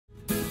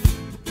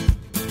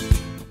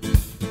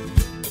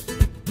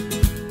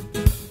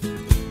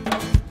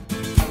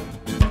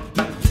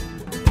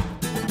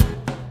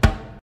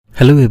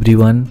Hello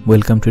everyone,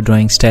 welcome to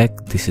Drawing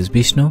Stack. This is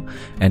Vishnu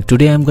and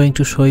today I'm going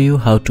to show you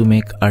how to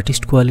make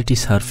artist quality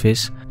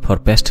surface for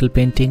pastel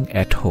painting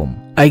at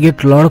home. I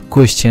get a lot of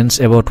questions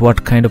about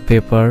what kind of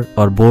paper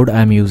or board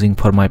I'm using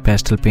for my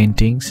pastel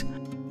paintings.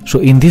 So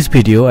in this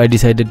video I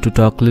decided to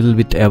talk a little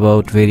bit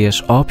about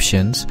various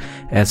options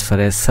as far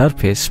as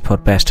surface for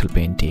pastel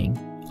painting.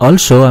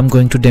 Also I'm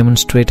going to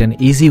demonstrate an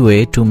easy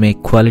way to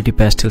make quality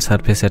pastel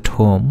surface at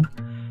home.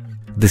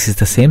 This is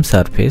the same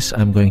surface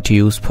I'm going to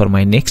use for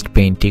my next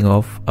painting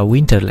of a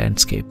winter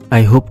landscape.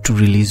 I hope to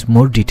release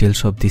more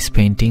details of this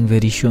painting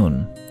very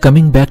soon.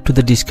 Coming back to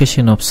the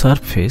discussion of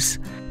surface,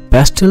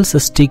 pastels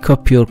stick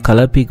up pure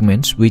color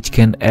pigments which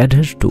can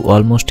adhere to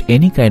almost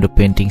any kind of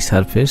painting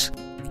surface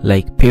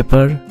like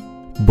paper,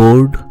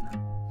 board,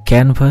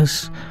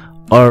 canvas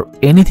or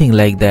anything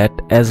like that,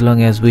 as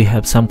long as we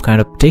have some kind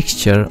of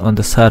texture on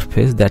the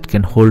surface that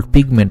can hold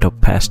pigment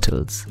of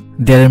pastels.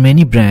 There are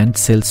many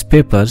brands sells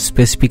papers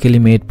specifically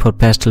made for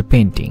pastel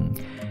painting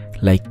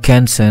like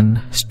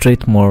Canson,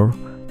 Strathmore,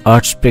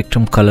 Uart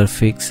Spectrum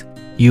Colorfix,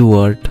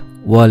 Uart,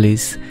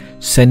 Wallis,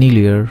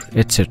 Sennelier,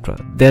 etc.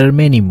 There are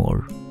many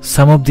more.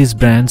 Some of these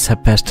brands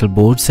have pastel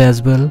boards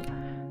as well.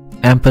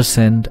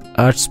 Ampersand,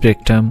 Uart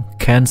Spectrum,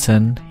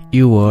 Canson,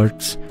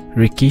 Uart,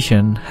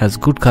 Richeson has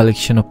good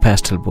collection of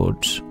pastel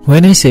boards.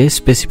 When I say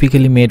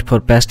specifically made for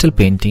pastel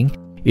painting,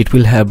 it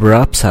will have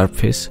rough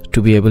surface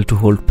to be able to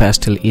hold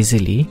pastel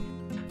easily.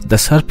 The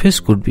surface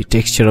could be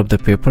texture of the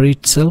paper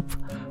itself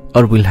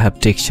or will have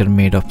texture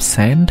made of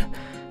sand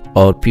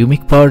or pumice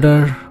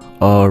powder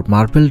or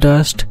marble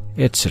dust,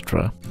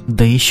 etc.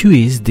 The issue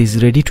is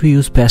these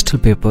ready-to-use pastel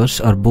papers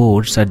or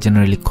boards are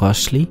generally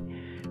costly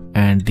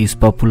and these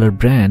popular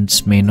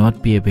brands may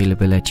not be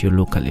available at your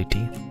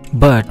locality.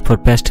 But for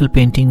pastel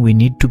painting we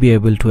need to be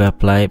able to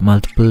apply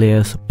multiple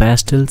layers of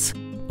pastels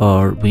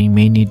or we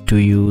may need to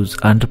use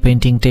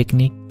underpainting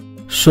technique.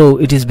 So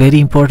it is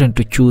very important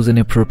to choose an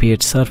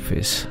appropriate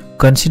surface.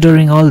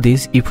 Considering all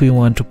this, if we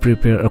want to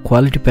prepare a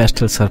quality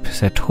pastel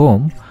surface at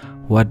home,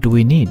 what do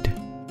we need?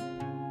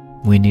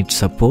 We need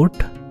support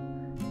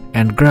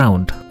and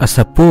ground. A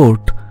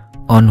support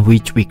on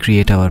which we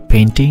create our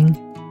painting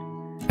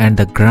and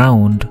the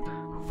ground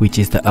which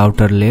is the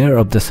outer layer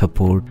of the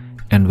support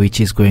and which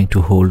is going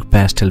to hold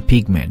pastel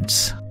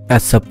pigments.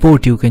 As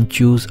support you can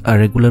choose a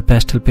regular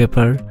pastel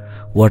paper,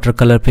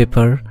 watercolor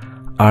paper,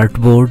 art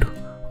board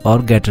or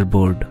gator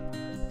board.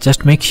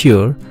 Just make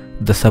sure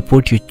the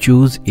support you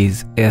choose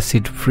is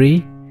acid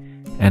free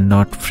and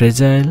not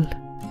fragile.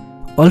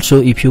 Also,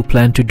 if you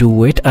plan to do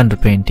wet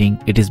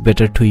underpainting, it is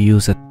better to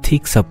use a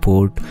thick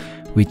support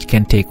which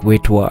can take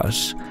wet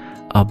wash.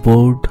 A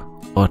board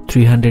or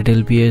 300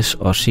 lbs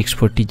or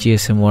 640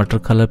 GSM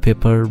watercolor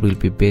paper will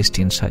be best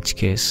in such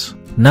case.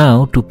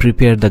 Now to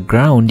prepare the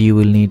ground you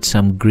will need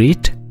some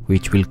grit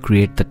which will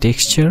create the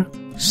texture,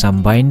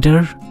 some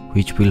binder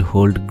which will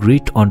hold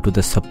grit onto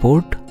the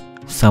support,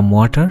 some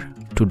water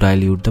to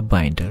dilute the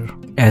binder.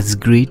 As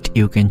grit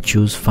you can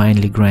choose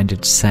finely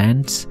grinded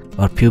sands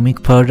or pumice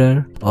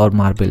powder or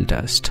marble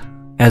dust.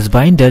 As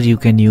binder you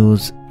can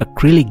use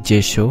acrylic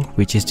gesso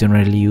which is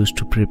generally used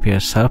to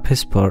prepare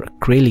surface for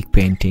acrylic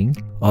painting.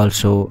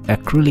 Also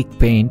acrylic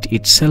paint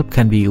itself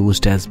can be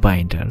used as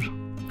binder.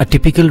 A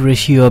typical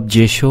ratio of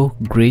gesso,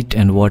 grit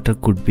and water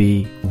could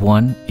be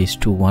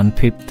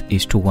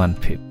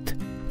 1:1/5:1/5.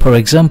 For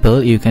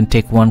example, you can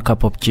take 1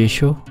 cup of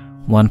gesso,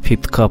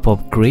 1/5 cup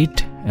of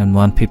grit and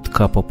 1/5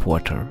 cup of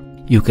water.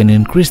 You can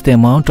increase the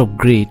amount of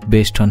grit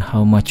based on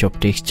how much of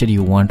texture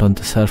you want on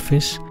the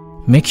surface.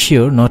 Make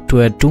sure not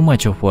to add too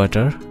much of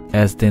water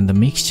as then the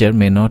mixture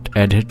may not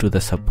adhere to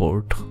the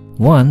support.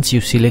 Once you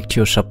select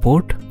your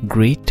support,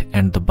 grit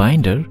and the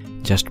binder,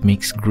 just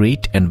mix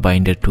grit and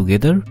binder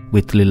together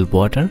with little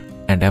water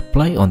and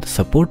apply on the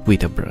support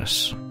with a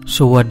brush.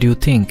 So what do you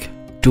think?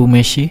 Too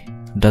messy?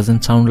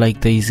 Doesn't sound like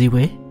the easy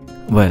way?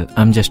 Well,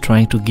 I'm just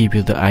trying to give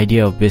you the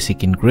idea of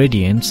basic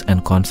ingredients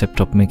and concept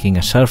of making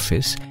a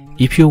surface.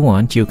 If you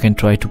want, you can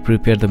try to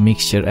prepare the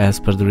mixture as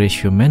per the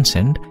ratio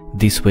mentioned.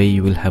 This way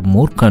you will have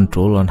more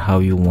control on how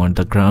you want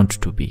the ground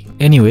to be.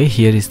 Anyway,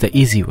 here is the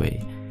easy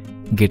way.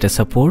 Get a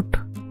support,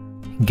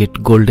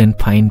 get Golden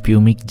Fine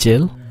Pumice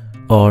Gel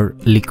or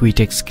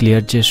Liquitex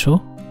Clear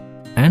Gesso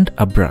and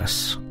a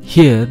brush.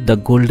 Here the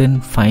Golden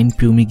Fine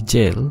Pumice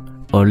Gel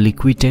or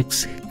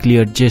Liquitex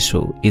Clear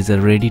Gesso is a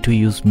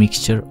ready-to-use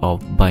mixture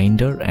of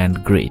binder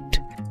and grit.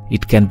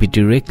 It can be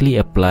directly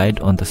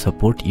applied on the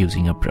support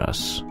using a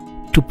brush.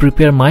 To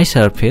prepare my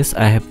surface,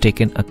 I have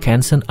taken a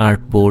Canson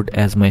art board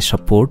as my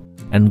support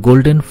and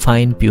Golden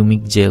Fine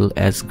Pumice Gel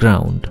as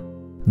ground.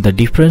 The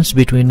difference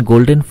between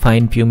Golden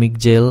Fine Pumice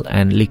Gel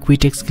and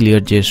Liquitex Clear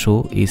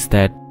Gesso is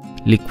that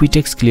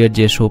Liquitex Clear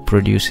Gesso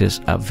produces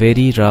a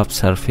very rough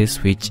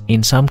surface which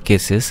in some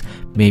cases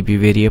may be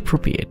very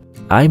appropriate.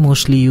 I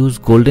mostly use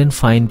Golden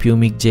Fine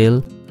Pumice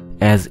Gel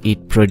as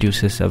it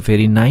produces a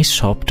very nice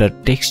softer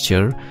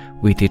texture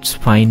with its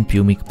fine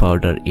pumice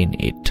powder in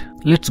it.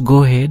 Let's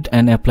go ahead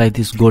and apply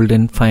this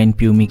Golden Fine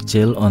Pumice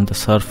Gel on the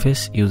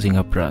surface using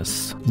a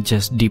brush.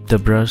 Just dip the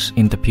brush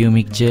in the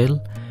pumice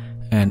gel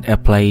and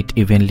apply it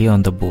evenly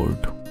on the board.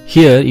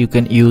 Here you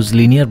can use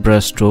linear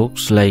brush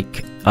strokes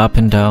like up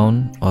and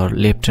down or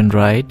left and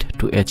right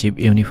to achieve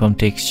uniform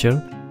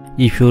texture.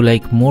 If you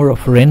like more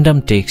of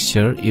random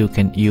texture, you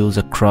can use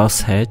a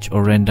crosshatch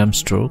or random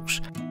strokes.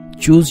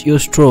 Choose your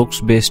strokes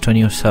based on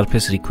your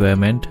surface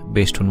requirement,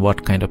 based on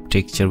what kind of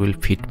texture will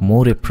fit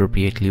more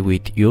appropriately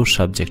with your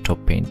subject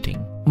of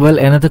painting. Well,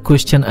 another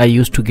question I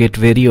used to get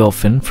very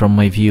often from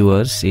my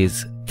viewers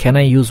is, can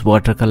I use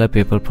watercolor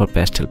paper for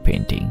pastel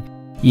painting?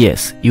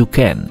 Yes, you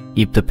can,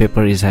 if the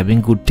paper is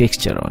having good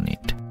texture on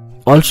it.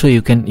 Also,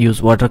 you can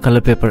use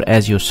watercolor paper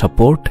as your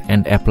support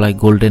and apply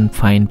Golden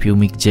Fine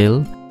Pumice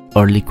Gel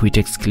or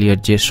Liquitex Clear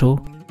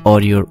Gesso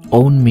or your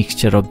own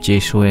mixture of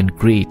gesso and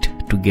grit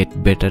to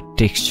get better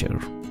texture.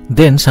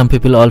 Then some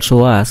people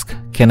also ask,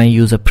 can I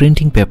use a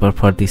printing paper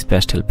for this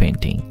pastel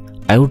painting?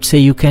 I would say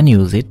you can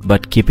use it,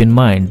 but keep in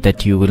mind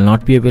that you will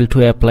not be able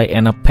to apply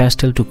enough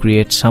pastel to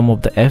create some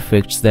of the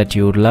effects that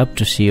you would love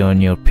to see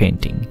on your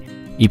painting.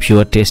 If you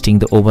are testing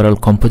the overall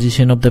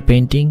composition of the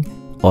painting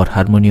or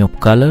harmony of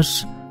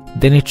colors,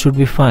 then it should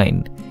be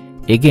fine.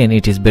 Again,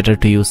 it is better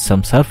to use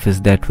some surface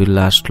that will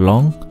last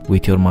long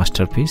with your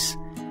masterpiece,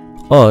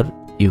 or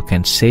you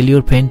can sell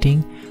your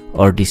painting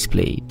or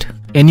display it.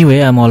 Anyway,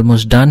 I'm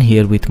almost done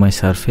here with my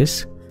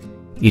surface.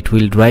 It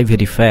will dry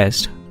very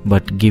fast,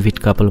 but give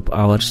it couple of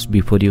hours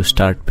before you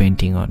start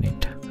painting on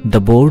it. The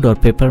board or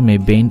paper may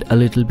bend a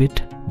little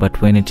bit, but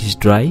when it is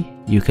dry,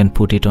 you can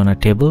put it on a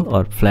table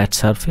or flat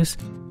surface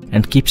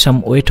and keep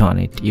some weight on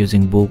it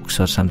using books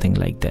or something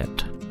like that.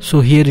 So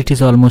here it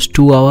is almost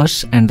 2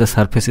 hours and the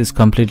surface is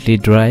completely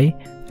dry.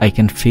 I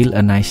can feel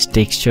a nice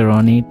texture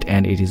on it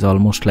and it is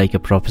almost like a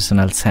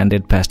professional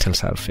sanded pastel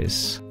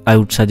surface. I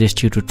would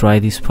suggest you to try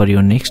this for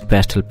your next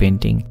pastel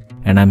painting,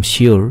 and I'm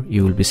sure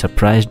you will be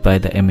surprised by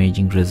the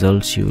amazing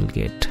results you will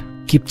get.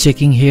 Keep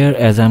checking here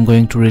as I'm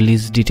going to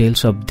release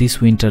details of this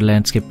winter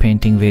landscape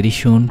painting very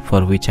soon,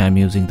 for which I'm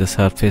using the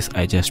surface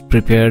I just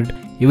prepared.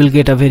 You will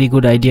get a very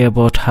good idea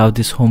about how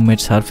this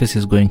homemade surface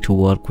is going to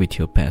work with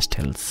your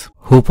pastels.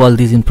 Hope all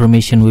this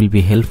information will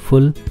be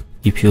helpful.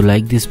 If you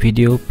like this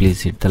video,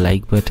 please hit the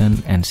like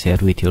button and share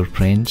with your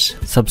friends.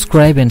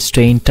 Subscribe and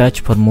stay in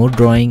touch for more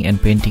drawing and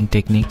painting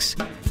techniques.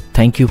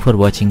 Thank you for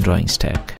watching Drawing Stack.